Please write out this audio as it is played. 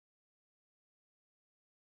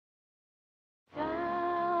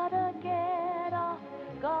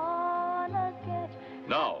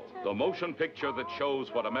The motion picture that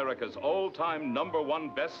shows what America's all-time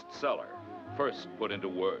 #1 bestseller first put into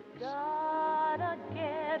words. Gotta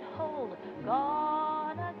get hold,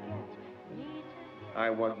 gotta get, need to get... I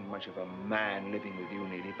wasn't much of a man living with you,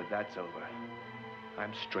 Neely, but that's over.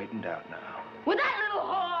 I'm straightened out now. With that little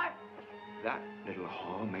whore! That little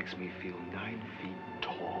whore makes me feel 9 feet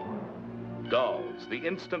tall. Dolls, the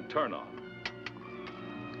instant turn-on.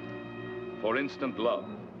 For instant love.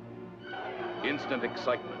 Instant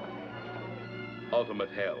excitement. Ultimate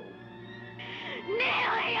hell.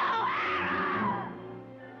 Neely O'Hara!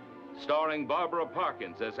 Starring Barbara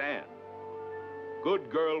Parkins as Anne. Good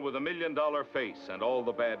girl with $1 million face and all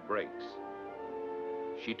the bad breaks.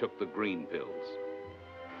 She took the green pills.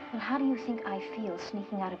 Well, how do you think I feel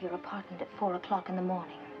sneaking out of your apartment at 4 o'clock in the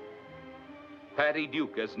morning? Patty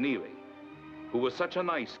Duke as Neely, who was such a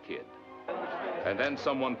nice kid. And then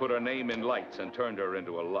someone put her name in lights and turned her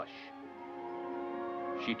into a lush.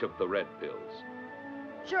 She took the red pills.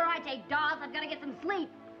 Sure, I take dolls. I've got to get some sleep.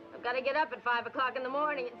 I've got to get up at 5 o'clock in the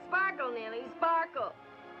morning and sparkle, Neely, sparkle.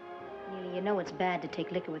 Neely, you know it's bad to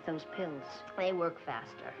take liquor with those pills. They work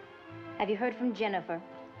faster. Have you heard from Jennifer?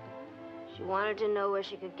 She wanted to know where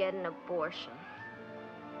she could get an abortion.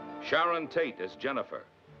 Sharon Tate as Jennifer.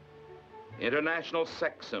 International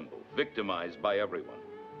sex symbol, victimized by everyone.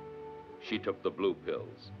 She took the blue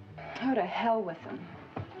pills. Oh, to hell with them.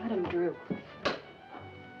 Let him droop.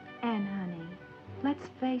 Anne, honey, let's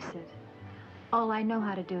face it. All I know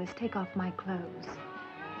how to do is take off my clothes.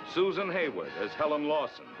 Susan Hayward as Helen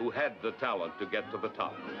Lawson, who had the talent to get to the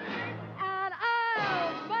top. And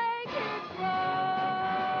I'll make it right.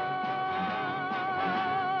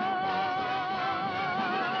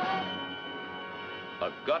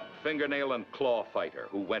 A gut, fingernail, and claw fighter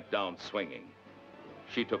who went down swinging.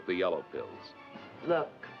 She took the yellow pills.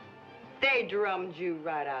 Look, they drummed you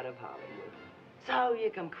right out of Hollywood. So you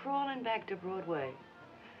come crawling back to Broadway.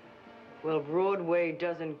 Well, Broadway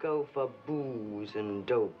doesn't go for booze and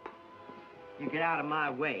dope. You get out of my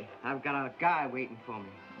way. I've got a guy waiting for me.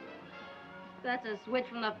 That's a switch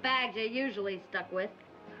from the fags you're usually stuck with.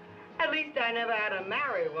 At least I never had to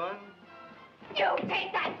marry one. You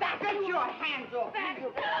take that back! Get your hands off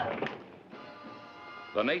me!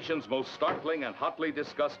 The nation's most startling and hotly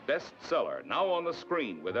discussed bestseller, now on the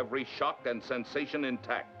screen with every shock and sensation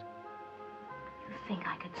intact. You think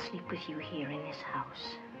I could sleep with you here in this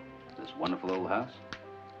house? This wonderful old house?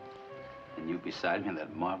 And you beside me in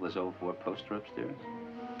that marvelous old four-poster upstairs?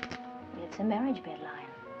 It's a marriage bed, Lion.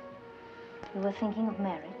 You were thinking of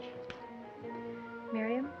marriage?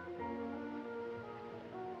 Miriam?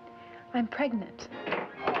 I'm pregnant.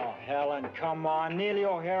 Oh, Helen, come on. Neely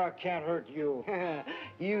O'Hara can't hurt you.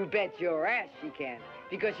 You bet your ass she can,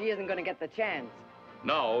 because she isn't going to get the chance.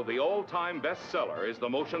 Now, the all-time bestseller is the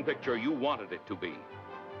motion picture you wanted it to be.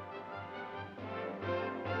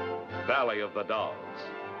 Valley of the Dolls.